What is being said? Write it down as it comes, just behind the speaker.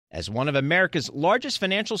As one of America's largest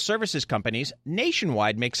financial services companies,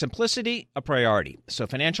 Nationwide makes simplicity a priority so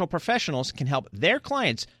financial professionals can help their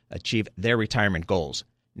clients achieve their retirement goals.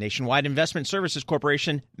 Nationwide Investment Services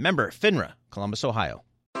Corporation, member FINRA, Columbus, Ohio.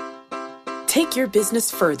 Take your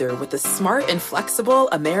business further with the smart and flexible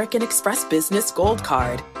American Express Business Gold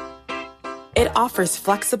Card. It offers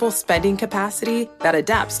flexible spending capacity that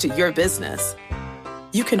adapts to your business.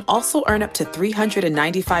 You can also earn up to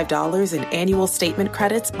 $395 in annual statement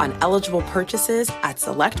credits on eligible purchases at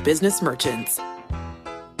select business merchants.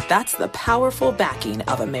 That's the powerful backing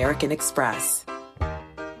of American Express.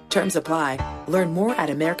 Terms apply. Learn more at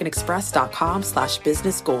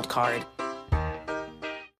americanexpress.com/business gold card.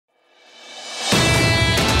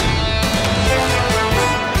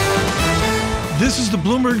 This is the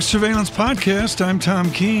Bloomberg Surveillance Podcast. I'm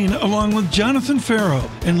Tom Keene, along with Jonathan Farrow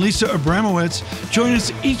and Lisa Abramowitz. Join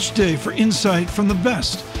us each day for insight from the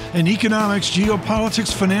best in economics,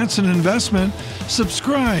 geopolitics, finance, and investment.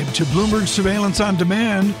 Subscribe to Bloomberg Surveillance on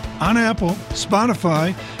Demand on Apple,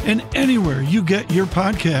 Spotify, and anywhere you get your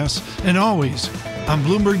podcasts, and always on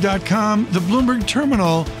Bloomberg.com, the Bloomberg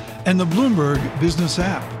Terminal, and the Bloomberg Business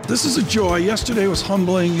app. This is a joy. Yesterday was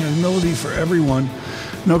humbling and humility for everyone.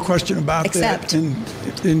 No question about that. And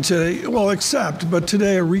today, but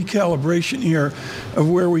today a recalibration here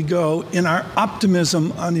of where we go in our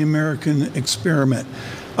optimism on the American experiment.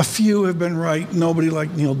 A few have been right. Nobody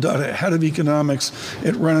like Neil Dutta, head of economics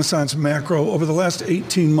at Renaissance Macro. Over the last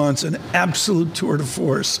 18 months, an absolute tour de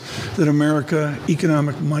force that America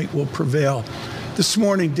economic might will prevail. This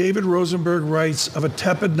morning, David Rosenberg writes of a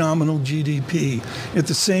tepid nominal GDP. At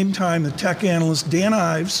the same time, the tech analyst Dan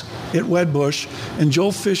Ives at Wedbush and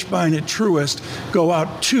Joel Fishbein at Truist go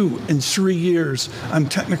out 2 and 3 years on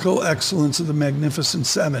technical excellence of the Magnificent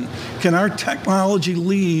Seven. Can our technology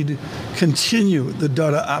lead continue the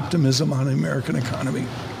Dutta optimism on the American economy?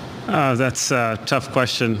 That's a tough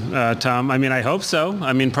question, Tom. I mean, I hope so.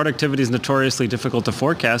 I mean, productivity is notoriously difficult to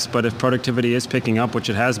forecast, but if productivity is picking up, which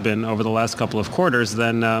it has been over the last couple of quarters,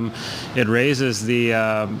 then it raises the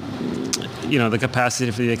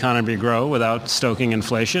capacity for the economy to grow without stoking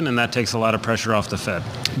inflation, and that takes a lot of pressure off the Fed.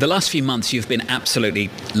 The last few months, you've been absolutely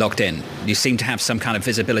locked in. You seem to have some kind of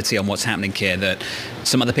visibility on what's happening here that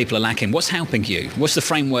some other people are lacking. What's helping you? What's the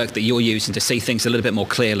framework that you're using to see things a little bit more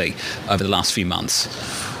clearly over the last few months?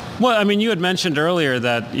 Well, I mean, you had mentioned earlier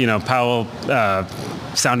that, Powell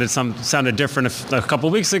sounded different a couple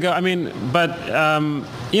of weeks ago. I mean, but,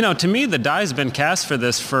 to me, the die's been cast for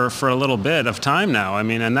this for a little bit of time now. I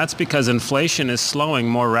mean, and that's because inflation is slowing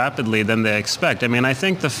more rapidly than they expect. I mean, I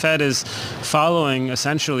think the Fed is following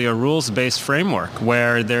essentially a rules-based framework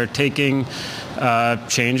where they're taking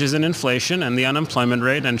changes in inflation and the unemployment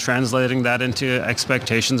rate and translating that into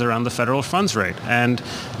expectations around the federal funds rate. And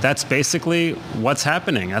that's basically what's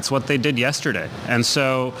happening. That's what they did yesterday. And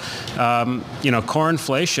so, core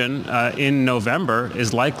inflation in November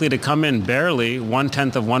is likely to come in barely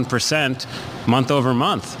 0.1% month over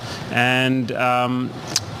month. And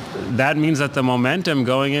that means that the momentum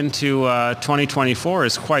going into 2024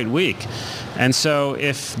 is quite weak. And so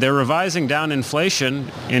if they're revising down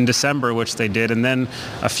inflation in December, which they did, and then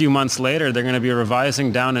a few months later they're going to be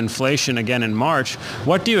revising down inflation again in March,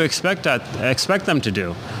 what do you expect them to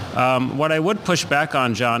do? What I would push back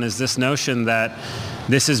on, John, is this notion that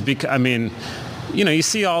this is you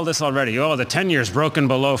see all this already. Oh, the 10-year's broken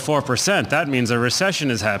below 4%. That means a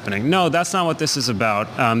recession is happening. No, that's not what this is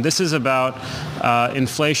about. This is about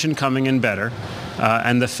inflation coming in better.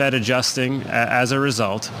 And the Fed adjusting as a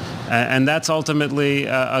result. And that's ultimately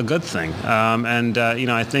a good thing.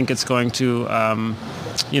 I think it's going to,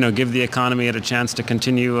 give the economy a chance to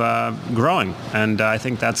continue growing. And I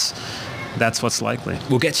think that's what's likely.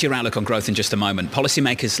 We'll get to your outlook on growth in just a moment.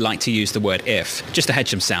 Policymakers like to use the word if, just to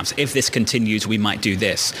hedge themselves. If this continues, we might do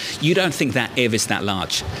this. You don't think that if is that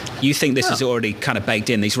large? You think this is already kind of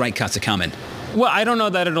baked in, these rate cuts are coming? Well, I don't know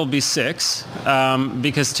that it'll be 6,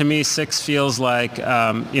 because to me 6 feels like,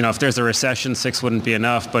 if there's a recession, 6 wouldn't be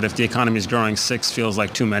enough. But if the economy is growing, 6 feels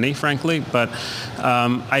like too many, frankly. But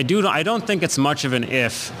I don't think it's much of an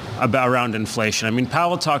if around inflation. I mean,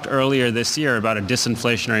 Powell talked earlier this year about a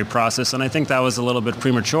disinflationary process, and I think that was a little bit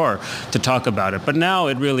premature to talk about it. But now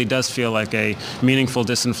it really does feel like a meaningful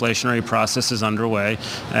disinflationary process is underway,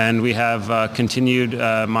 and we have continued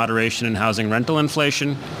moderation in housing rental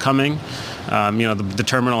inflation coming. The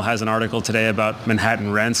Terminal has an article today about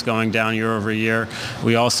Manhattan rents going down year over year.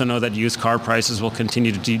 We also know that used car prices will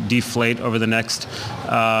continue to deflate over the next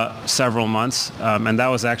several months, and that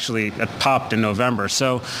was actually, it popped in November.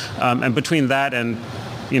 So, and between that and,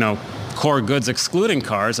 core goods excluding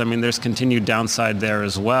cars, I mean, there's continued downside there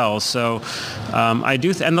as well. So I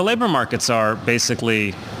do, and the labor markets are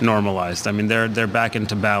basically normalized. I mean, they're back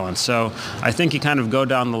into balance. So I think you kind of go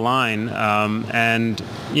down the line, and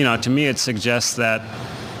to me, it suggests that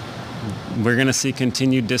we're going to see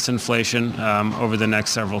continued disinflation over the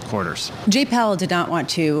next several quarters. Jay Powell did not want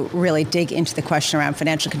to really dig into the question around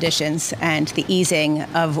financial conditions and the easing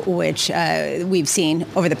of which we've seen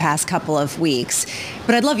over the past couple of weeks.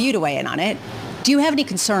 But I'd love you to weigh in on it. Do you have any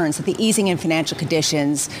concerns that the easing in financial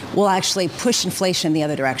conditions will actually push inflation in the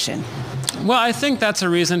other direction? Well, I think that's a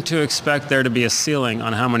reason to expect there to be a ceiling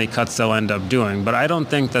on how many cuts they'll end up doing. But I don't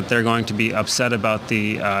think that they're going to be upset about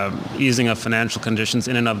the easing of financial conditions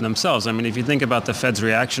in and of themselves. I mean, if you think about the Fed's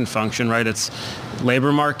reaction function, right, it's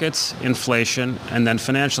labor markets, inflation, and then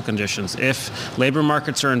financial conditions. If labor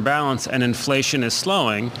markets are in balance and inflation is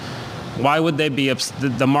slowing, why would they be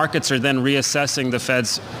the markets are then reassessing the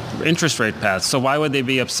Fed's interest rate path. So why would they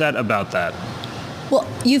be upset about that? Well,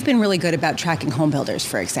 you've been really good about tracking home builders,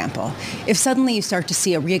 for example. If suddenly you start to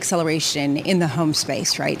see a reacceleration in the home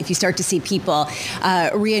space, right? If you start to see people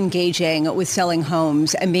re-engaging with selling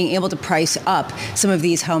homes and being able to price up some of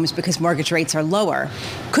these homes because mortgage rates are lower,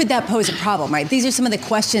 could that pose a problem, right? These are some of the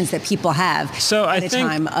questions that people have at a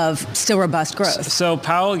time of still robust growth. So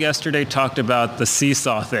Powell yesterday talked about the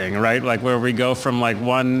seesaw thing, right? Like where we go from like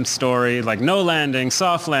one story, like no landing,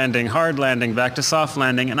 soft landing, hard landing, back to soft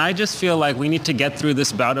landing. And I just feel like we need to get through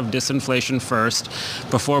this bout of disinflation first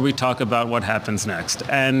before we talk about what happens next.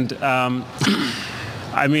 And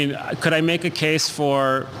I mean, could I make a case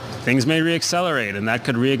for things may reaccelerate and that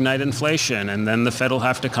could reignite inflation and then the Fed will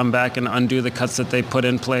have to come back and undo the cuts that they put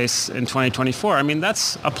in place in 2024? I mean,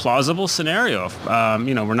 that's a plausible scenario.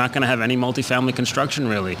 We're not going to have any multifamily construction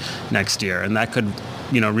really next year, and that could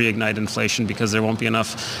reignite inflation because there won't be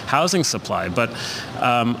enough housing supply. But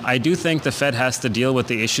I do think the Fed has to deal with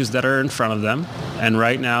the issues that are in front of them. And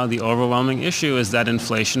right now, the overwhelming issue is that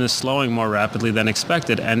inflation is slowing more rapidly than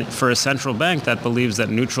expected. And for a central bank that believes that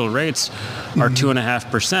neutral rates are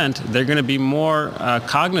 2.5%, they're going to be more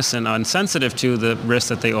cognizant and sensitive to the risk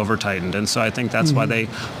that they over-tightened. And so I think that's why they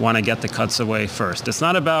want to get the cuts away first. It's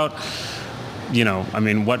not about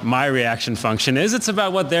what my reaction function is. It's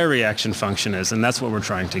about what their reaction function is, and that's what we're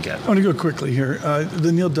trying to get. I want to go quickly here.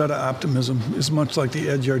 The Neil Dutta optimism is much like the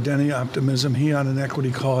Ed Yardeni optimism. He, on an equity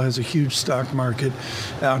call, has a huge stock market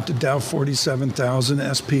out to Dow 47,000,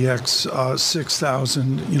 SPX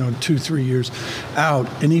 6,000, 2-3 years out.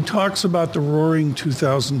 And he talks about the roaring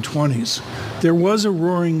 2020s. There was a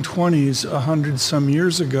roaring 20s 100-some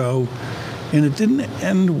years ago, and it didn't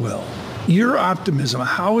end well. Your optimism,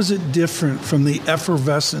 how is it different from the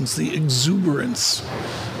effervescence, the exuberance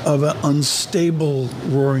of an unstable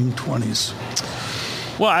roaring 20s?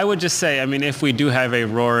 Well, I would just say, if we do have a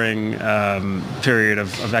roaring period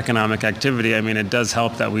of economic activity, it does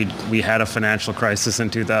help that we had a financial crisis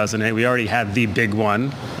in 2008. We already had the big one,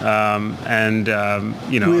 we have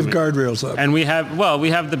guardrails up, and we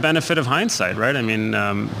have the benefit of hindsight, right?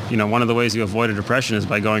 One of the ways you avoid a depression is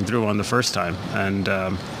by going through one the first time, and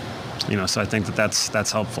so I think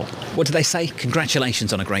that's helpful. What do they say?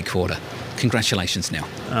 Congratulations on a great quarter. Congratulations, Neil.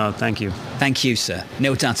 Oh, thank you. Thank you, sir.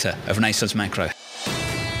 Neil Dutta of Renaissance Macro.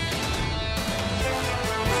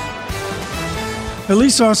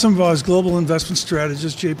 Elise Ossenbaugh is global investment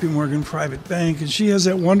strategist, JP Morgan Private Bank, and she has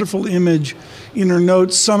that wonderful image in her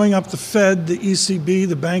notes summing up the Fed, the ECB,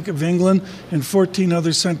 the Bank of England, and 14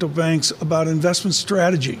 other central banks about investment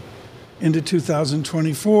strategy into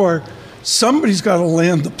 2024. Somebody's got to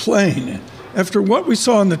land the plane. After what we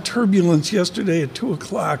saw in the turbulence yesterday at 2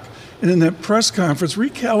 o'clock and in that press conference,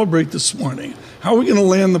 recalibrate this morning. How are we going to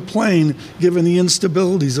land the plane given the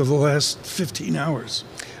instabilities of the last 15 hours?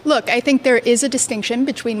 Look, I think there is a distinction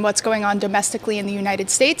between what's going on domestically in the United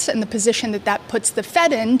States and the position that puts the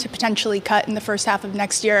Fed in to potentially cut in the first half of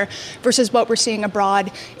next year versus what we're seeing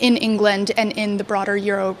abroad in England and in the broader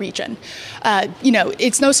Euro region.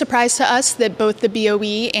 It's no surprise to us that both the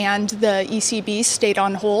BOE and the ECB stayed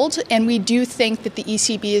on hold, and we do think that the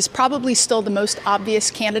ECB is probably still the most obvious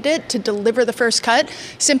candidate to deliver the first cut,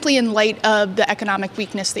 simply in light of the economic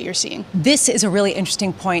weakness that you're seeing. This is a really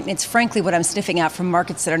interesting point, and it's frankly what I'm sniffing out from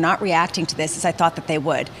markets that are not reacting to this as I thought that they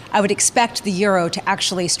would. I would expect the euro to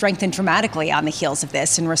actually strengthen dramatically on the heels of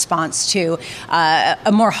this in response to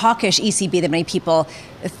a more hawkish ECB than many people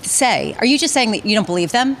say. Are you just saying that you don't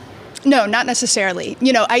believe them? No, not necessarily.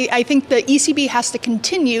 I think the ECB has to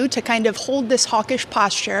continue to kind of hold this hawkish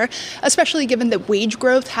posture, especially given that wage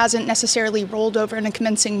growth hasn't necessarily rolled over in a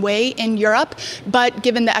convincing way in Europe, but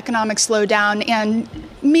given the economic slowdown and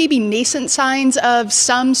maybe nascent signs of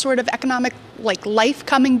some sort of economic like life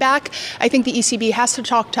coming back, I think the ECB has to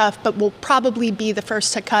talk tough, but will probably be the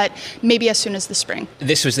first to cut maybe as soon as the spring.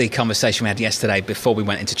 This was the conversation we had yesterday before we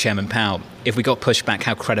went into Chairman Powell. If we got pushback,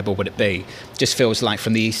 how credible would it be? Just feels like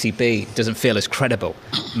from the ECB, it doesn't feel as credible,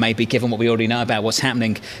 maybe given what we already know about what's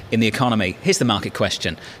happening in the economy. Here's the market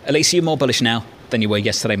question. Elise, are you more bullish now than you were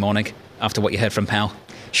yesterday morning after what you heard from Powell?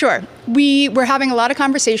 Sure. We were having a lot of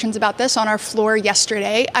conversations about this on our floor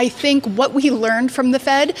yesterday. I think what we learned from the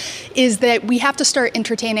Fed is that we have to start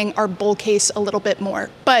entertaining our bull case a little bit more.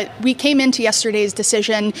 But we came into yesterday's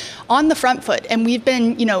decision on the front foot, and we've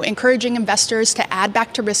been, encouraging investors to add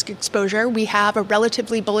back to risk exposure. We have a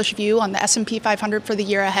relatively bullish view on the S&P 500 for the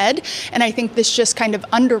year ahead, and I think this just kind of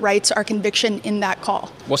underwrites our conviction in that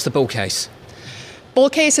call. What's the bull case? Bull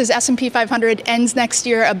case is S&P 500 ends next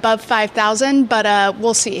year above 5,000, but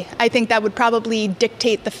we'll see. I think that would probably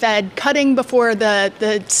dictate the Fed cutting before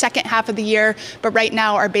the second half of the year. But right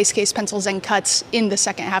now, our base case pencils in cuts in the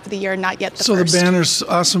second half of the year, not yet the first. So the banner's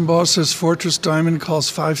awesome boss says Fortress Diamond calls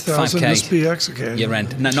 5,000 SPX. Okay. Year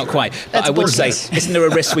end. No, not quite. But That's I would say, bullshit. isn't there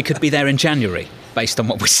a risk we could be there in January? Based on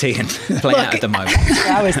what we're seeing play out at the moment.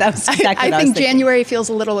 That was exactly what I think January feels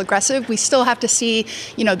a little aggressive. We still have to see,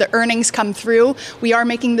 the earnings come through. We are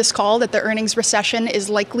making this call that the earnings recession is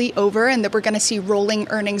likely over and that we're going to see rolling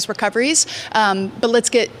earnings recoveries. But let's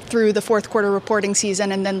get through the fourth quarter reporting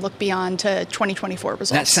season and then look beyond to 2024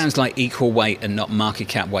 results. That sounds like equal weight and not market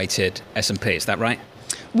cap weighted S&P. Is that right?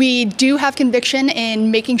 We do have conviction in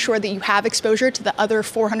making sure that you have exposure to the other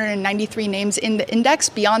 493 names in the index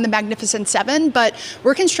beyond the Magnificent Seven, but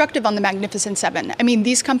we're constructive on the Magnificent Seven. I mean,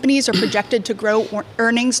 these companies are projected to grow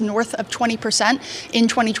earnings north of 20% in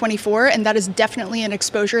 2024, and that is definitely an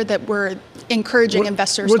exposure that we're encouraging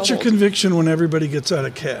investors to hold. What's your conviction when everybody gets out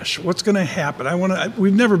of cash? What's going to happen?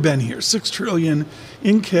 We've never been here. $6 trillion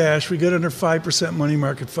in cash. We get under 5% money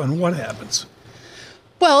market fund. What happens?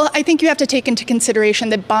 Well, I think you have to take into consideration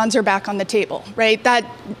that bonds are back on the table, right? That,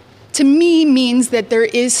 to me, means that there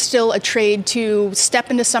is still a trade to step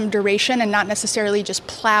into some duration and not necessarily just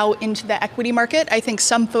plow into the equity market. I think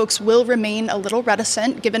some folks will remain a little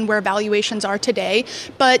reticent given where valuations are today,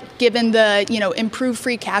 but given the, improved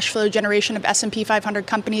free cash flow generation of S&P 500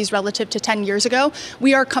 companies relative to 10 years ago,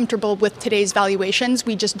 we are comfortable with today's valuations.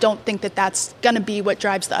 We just don't think that that's going to be what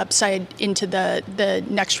drives the upside into the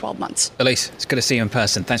next 12 months. Elise, it's good to see you in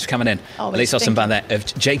person. Thanks for coming in. Always. Elise Ossenbaum of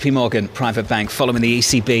JP Morgan Private Bank following the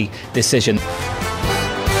ECB decision.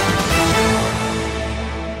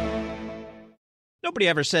 Nobody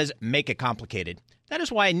ever says make it complicated. That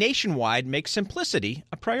is why Nationwide makes simplicity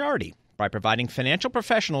a priority by providing financial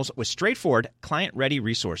professionals with straightforward, client-ready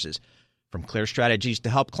resources. From clear strategies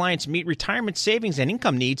to help clients meet retirement savings and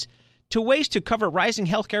income needs, to ways to cover rising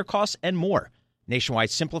healthcare costs and more.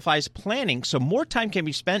 Nationwide simplifies planning so more time can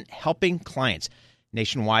be spent helping clients.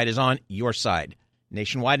 Nationwide is on your side.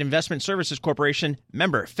 Nationwide Investment Services Corporation,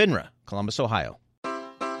 member FINRA, Columbus, Ohio.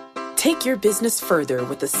 Take your business further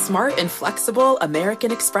with the smart and flexible American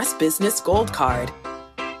Express Business Gold Card.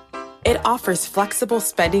 It offers flexible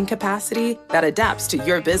spending capacity that adapts to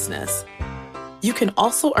your business. You can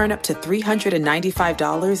also earn up to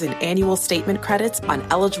 $395 in annual statement credits on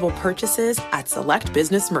eligible purchases at select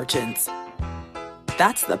business merchants.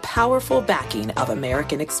 That's the powerful backing of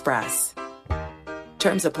American Express.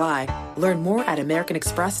 Terms apply. Learn more at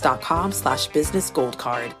americanexpress.com/business gold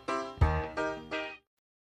card.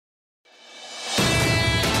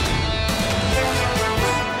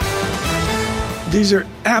 These are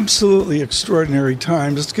absolutely extraordinary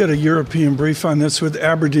times. Let's get a European brief on this with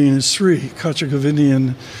Aberdeen Sri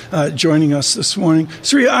Kachagovindian joining us this morning.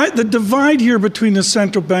 Sri, the divide here between the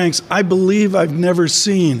central banks, I believe I've never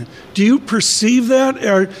seen. Do you perceive that?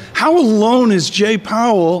 Or how alone is Jay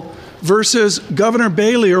Powell versus Governor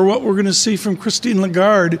Bailey, or what we're going to see from Christine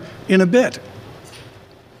Lagarde in a bit?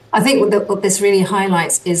 I think what this really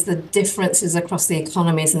highlights is the differences across the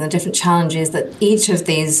economies and the different challenges that each of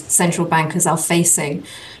these central bankers are facing.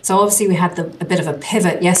 So obviously we had a bit of a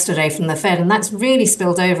pivot yesterday from the Fed, and that's really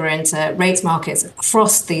spilled over into rates markets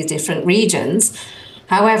across these different regions.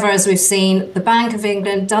 However, as we've seen, the Bank of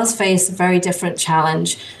England does face a very different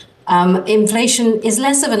challenge. Inflation is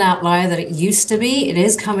less of an outlier than it used to be. It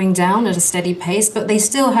is coming down at a steady pace, but they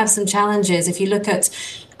still have some challenges. If you look at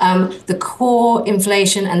the core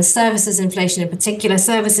inflation and services inflation in particular,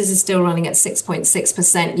 services is still running at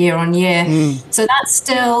 6.6% year on year. So that's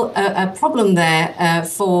still a problem there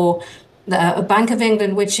for the Bank of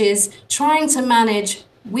England, which is trying to manage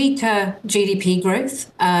weaker GDP growth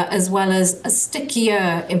as well as a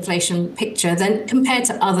stickier inflation picture than compared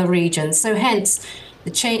to other regions. So hence,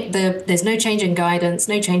 there's no change in guidance,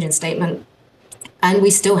 no change in statement. and we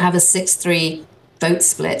still have a 6-3 vote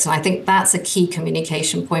split. And I think that's a key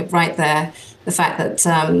communication point right there, the fact that,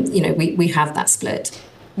 we have that split.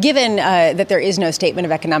 Given that there is no statement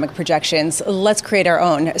of economic projections, let's create our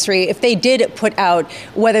own. Sri, if they did put out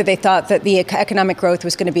whether they thought that the economic growth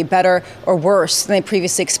was going to be better or worse than they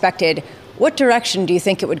previously expected, what direction do you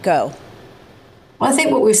think it would go? Well, I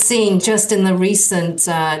think what we've seen just in the recent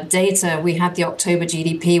data, we had the October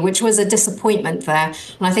GDP, which was a disappointment there.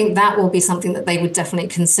 And I think that will be something that they would definitely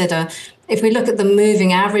consider. If we look at the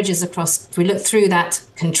moving averages across, if we look through that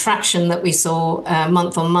contraction that we saw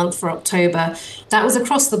month on month for October, that was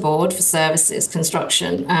across the board for services,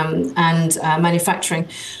 construction, and manufacturing.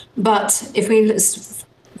 But if we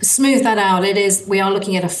smooth that out, we are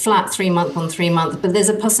looking at a flat 3-month on 3-month, but there's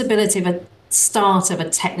a possibility of a start of a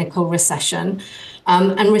technical recession.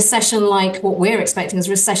 And recession, like what we're expecting, is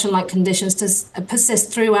recession-like conditions to persist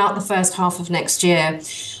throughout the first half of next year.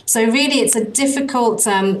 So really, it's a difficult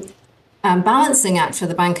balancing act for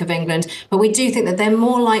the Bank of England, but we do think that they're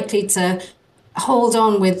more likely to hold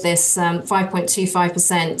on with this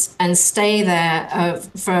 5.25% and stay there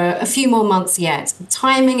for a few more months yet.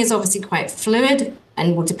 Timing is obviously quite fluid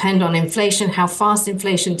and will depend on inflation, how fast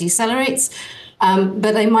inflation decelerates.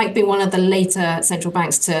 But they might be one of the later central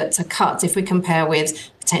banks to cut if we compare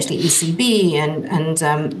with potentially ECB and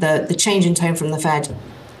the change in tone from the Fed.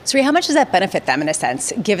 Sri, how much does that benefit them in a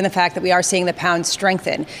sense, given the fact that we are seeing the pound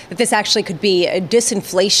strengthen, that this actually could be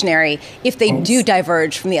disinflationary if they do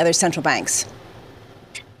diverge from the other central banks?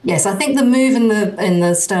 Yes, I think the move in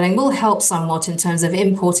the sterling will help somewhat in terms of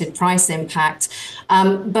imported price impact.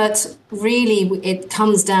 But really, it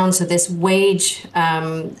comes down to this wage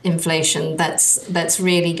inflation that's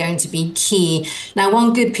really going to be key. Now,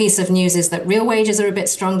 one good piece of news is that real wages are a bit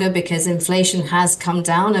stronger because inflation has come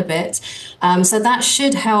down a bit. So that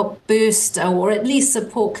should help boost or at least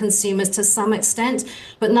support consumers to some extent.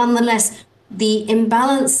 But nonetheless, the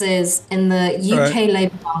imbalances in the UK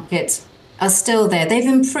labour market are still there. They've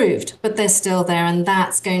improved, but they're still there, and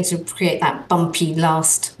that's going to create that bumpy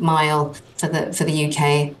last mile for the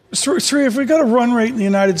UK. Sri, if we got a run rate in the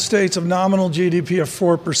United States of nominal GDP of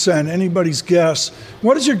 4%, anybody's guess,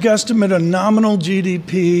 what is your guesstimate of nominal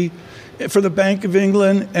GDP for the Bank of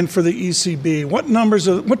England and for the ECB? What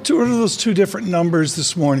are those two different numbers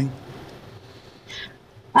this morning?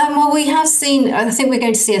 Well, we have seen, I think we're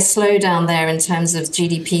going to see a slowdown there in terms of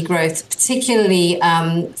GDP growth, particularly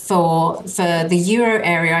for the euro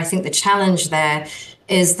area. I think the challenge there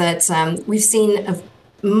is that we've seen a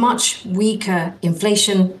much weaker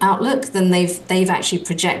inflation outlook than they've actually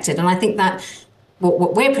projected. And I think that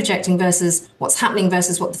what we're projecting versus what's happening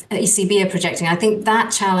versus what the ECB are projecting, I think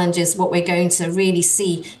that challenge is what we're going to really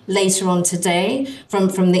see later on today from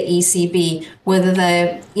the ECB,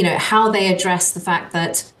 whether how they address the fact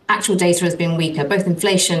that actual data has been weaker, both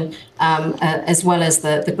inflation as well as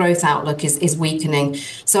the growth outlook is weakening.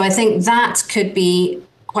 So I think that could be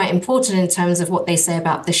quite important in terms of what they say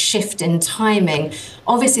about the shift in timing.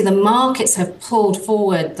 Obviously, the markets have pulled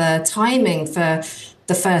forward the timing for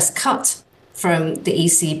the first cut from the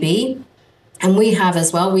ECB. And we have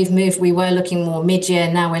as well. We've moved. We were looking more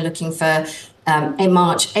mid-year. Now we're looking for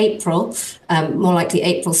March, April, more likely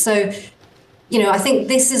April. So, I think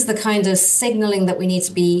this is the kind of signaling that we need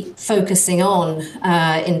to be focusing on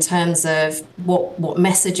in terms of what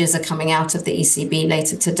messages are coming out of the ECB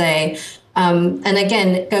later today. And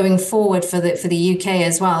again, going forward for the UK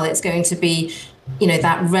as well, it's going to be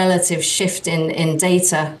that relative shift in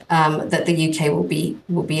data that the UK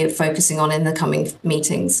will be focusing on in the coming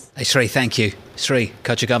meetings. Hey, Sri, thank you. Sri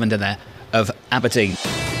Kochagovindan there of Aberdeen.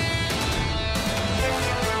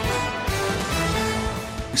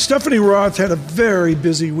 Stephanie Roth had a very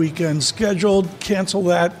busy weekend scheduled. Cancel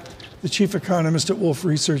that. The chief economist at Wolf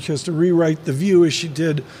Research has to rewrite the view as she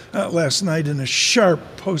did last night in a sharp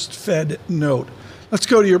post-Fed note. Let's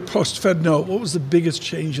go to your post-Fed note. What was the biggest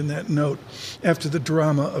change in that note after the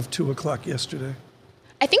drama of 2 o'clock yesterday?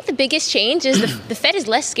 I think the biggest change is the Fed is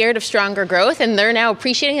less scared of stronger growth, and they're now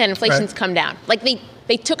appreciating that inflation's come down. Like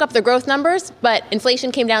they took up their growth numbers, but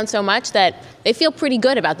inflation came down so much that they feel pretty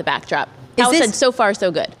good about the backdrop. Powell said so far so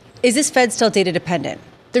good. Is this Fed still data dependent?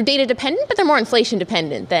 They're data dependent, but they're more inflation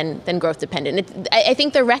dependent than growth dependent. I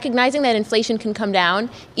think they're recognizing that inflation can come down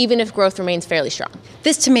even if growth remains fairly strong.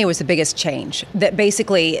 This, to me, was the biggest change, that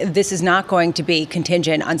basically this is not going to be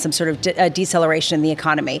contingent on some sort of deceleration in the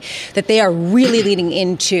economy, that they are really leaning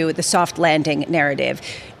into the soft landing narrative.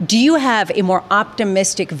 Do you have a more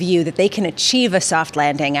optimistic view that they can achieve a soft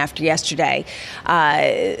landing after yesterday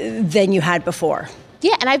than you had before?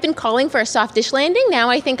 Yeah, and I've been calling for a softish landing. Now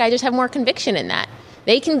I think I just have more conviction in that.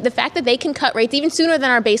 The fact that they can cut rates even sooner than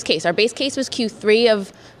our base case. Our base case was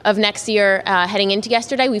Q3 of next year heading into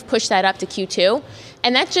yesterday. We've pushed that up to Q2.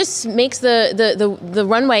 And that just makes the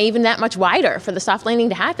runway even that much wider for the soft landing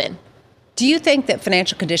to happen. Do you think that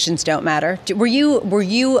financial conditions don't matter? Were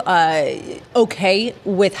you okay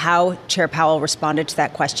with how Chair Powell responded to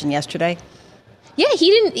that question yesterday? Yeah, he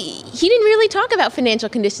didn't really talk about financial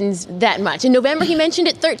conditions that much. In November, he mentioned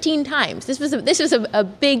it 13 times. This was a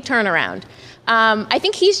big turnaround. I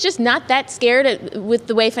think he's just not that scared with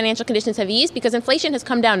the way financial conditions have eased because inflation has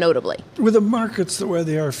come down notably. With the markets the way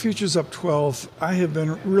they are, futures up 12,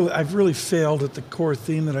 I've really failed at the core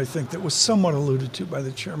theme that I think that was somewhat alluded to by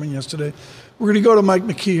the chairman yesterday. We're going to go to Mike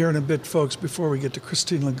McKee here in a bit, folks, before we get to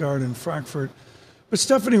Christine Lagarde in Frankfurt. But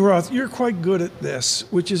Stephanie Roth, you're quite good at this,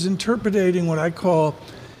 which is interpreting what I call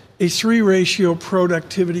a 3-ratio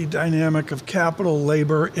productivity dynamic of capital,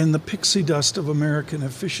 labor, and the pixie dust of American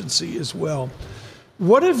efficiency as well.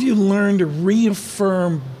 What have you learned to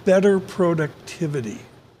reaffirm better productivity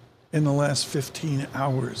in the last 15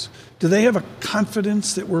 hours? Do they have a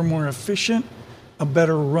confidence that we're more efficient, a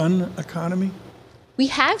better run economy? We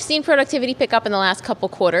have seen productivity pick up in the last couple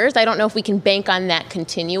quarters. I don't know if we can bank on that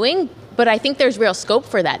continuing, but I think there's real scope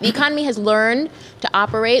for that. The economy has learned to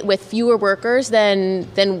operate with fewer workers than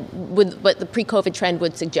with what the pre-COVID trend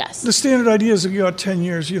would suggest. The standard idea is if you got 10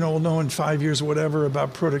 years, we'll know in 5 years, whatever,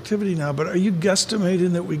 about productivity now. But are you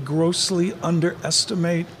guesstimating that we grossly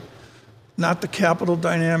underestimate not the capital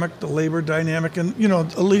dynamic, the labor dynamic? And,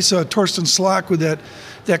 Elisa, Torsten Slok with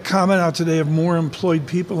that comment out today of more employed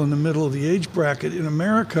people in the middle of the age bracket in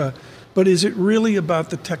America. But is it really about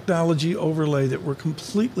the technology overlay that we're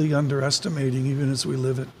completely underestimating even as we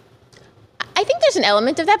live it? I think there's an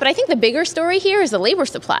element of that, but I think the bigger story here is the labor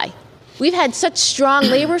supply. We've had such strong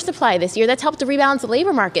labor supply this year. That's helped to rebalance the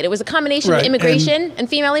labor market. It was a combination of immigration and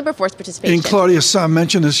female labor force participation. And Claudia Sahm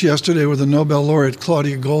mentioned this yesterday with the Nobel laureate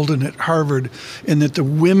Claudia Golden at Harvard, and that the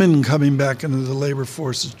women coming back into the labor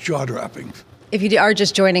force is jaw-dropping. If you are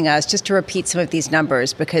just joining us, just to repeat some of these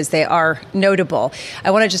numbers because they are notable,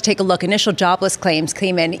 I want to just take a look. Initial jobless claims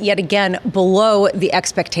came in yet again below the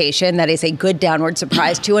expectation. That is a good downward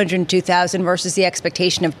surprise, 202,000 versus the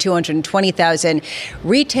expectation of 220,000.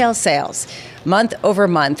 Retail sales, month over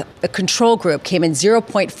month, the control group came in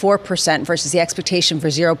 0.4% versus the expectation for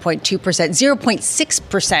 0.2%,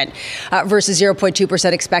 0.6% versus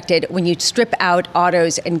 0.2% expected when you strip out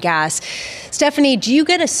autos and gas. Stephanie, do you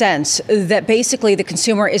get a sense that basically the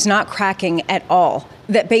consumer is not cracking at all?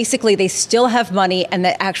 That basically they still have money and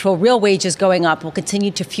that actual real wages going up will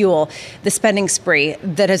continue to fuel the spending spree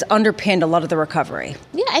that has underpinned a lot of the recovery?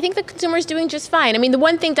 Yeah, I think the consumer is doing just fine. I mean, the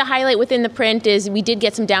one thing to highlight within the print is we did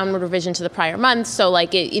get some downward revision to the prior month. So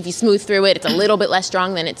if you smooth through it, it's a little bit less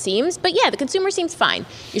strong than it seems. But yeah, the consumer seems fine.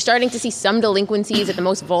 You're starting to see some delinquencies at the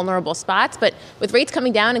most vulnerable spots. But with rates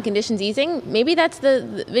coming down and conditions easing, maybe that's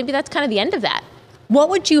kind of the end of that. What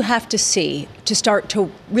would you have to see to start to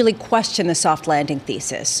really question the soft landing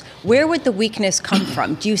thesis? Where would the weakness come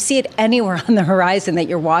from? Do you see it anywhere on the horizon that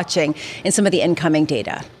you're watching in some of the incoming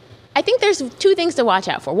data? I think there's two things to watch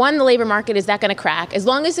out for. One, the labor market, is that going to crack? As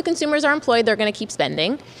long as the consumers are employed, they're going to keep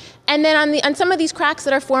spending. And then on some of these cracks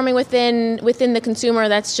that are forming within the consumer,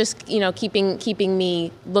 that's just keeping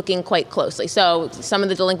me looking quite closely. So some of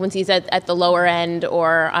the delinquencies at the lower end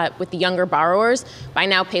or with the younger borrowers, buy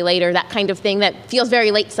now, pay later, that kind of thing, that feels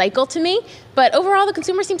very late cycle to me. But overall, the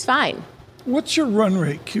consumer seems fine. What's your run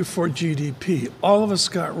rate Q4 GDP? All of us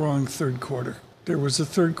got wrong third quarter. There was a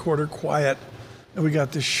third quarter quiet, and we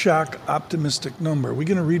got this shock optimistic number. Are we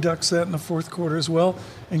going to redux that in the fourth quarter as well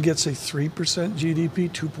and get, say, 3%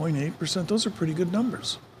 GDP, 2.8%? Those are pretty good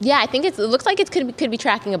numbers. Yeah, I think it looks like it could be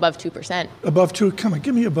tracking above 2%. Above 2? Come on,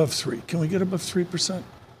 give me above 3. Can we get above 3%?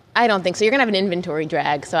 I don't think so. You're going to have an inventory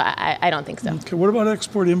drag, so I don't think so. Okay, what about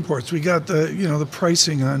export imports? We got the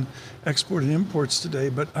pricing on export and imports today,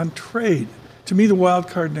 but on trade, to me the wild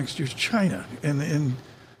card next year is China. And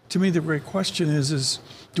to me the great question is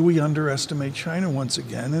do we underestimate China once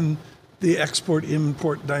again? And the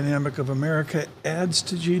export-import dynamic of America adds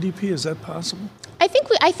to GDP. Is that possible? I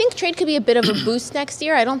think trade could be a bit of a boost next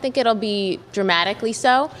year. I don't think it'll be dramatically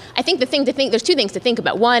so. I think there's two things to think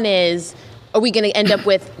about. One is, are we going to end up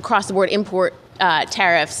with across-the-board import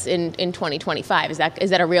tariffs in 2025? Is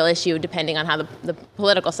that a real issue depending on how the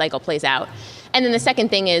political cycle plays out? And then the second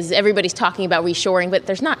thing is everybody's talking about reshoring, but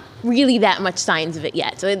there's not really that much signs of it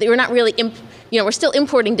yet. So we're not really, we're still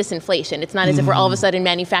importing disinflation. It's not as if we're all of a sudden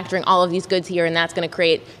manufacturing all of these goods here and that's going to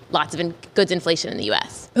create lots of goods inflation in the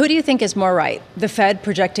U.S. Who do you think is more right? The Fed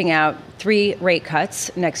projecting out 3 rate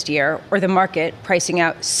cuts next year or the market pricing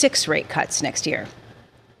out 6 rate cuts next year?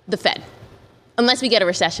 The Fed. unless we get a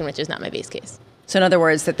recession, which is not my base case. So in other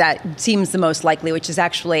words, that seems the most likely, which is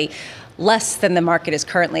actually less than the market is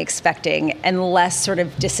currently expecting and less sort of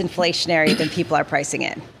disinflationary than people are pricing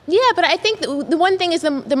in. Yeah, but I think the one thing is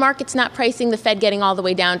the market's not pricing the Fed getting all the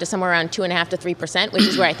way down to somewhere around 2.5% to 3%, which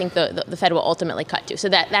is where I think the Fed will ultimately cut to. So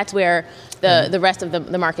that's where the rest of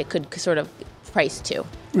the market could sort of price to.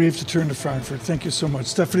 We have to turn to Frankfurt. Thank you so much.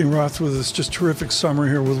 Stephanie Roth with this just terrific summary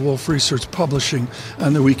here with Wolf Research Publishing,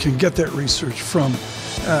 and that we can get that research from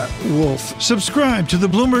Wolf. Subscribe to the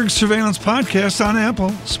Bloomberg Surveillance Podcast on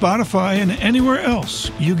Apple, Spotify, and anywhere else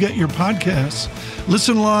you get your podcasts.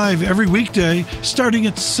 Listen live every weekday starting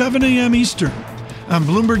at 7 a.m. Eastern on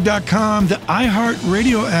Bloomberg.com, the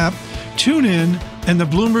iHeartRadio app, TuneIn, and the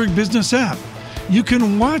Bloomberg Business app. You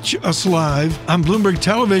can watch us live on Bloomberg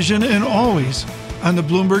Television and always on the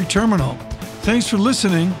Bloomberg Terminal. Thanks for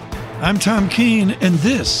listening. I'm Tom Keene, and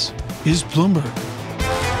this is Bloomberg.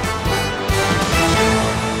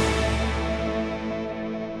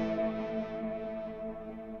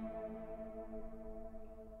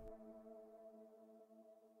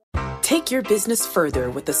 Take your business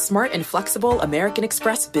further with the smart and flexible American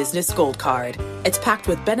Express Business Gold Card. It's packed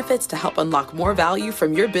with benefits to help unlock more value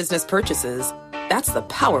from your business purchases. That's the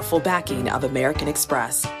powerful backing of American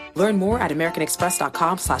Express. Learn more at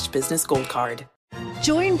americanexpress.com/businessgoldcard.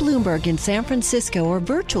 Join Bloomberg in San Francisco or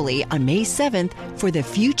virtually on May 7th for The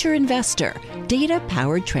Future Investor,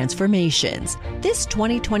 Data-Powered Transformations. This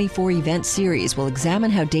 2024 event series will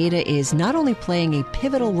examine how data is not only playing a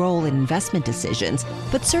pivotal role in investment decisions,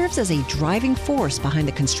 but serves as a driving force behind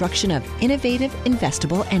the construction of innovative,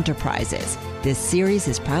 investable enterprises. This series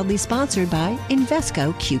is proudly sponsored by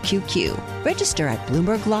Invesco QQQ. Register at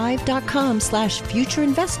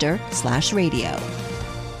BloombergLive.com/futureinvestor/radio.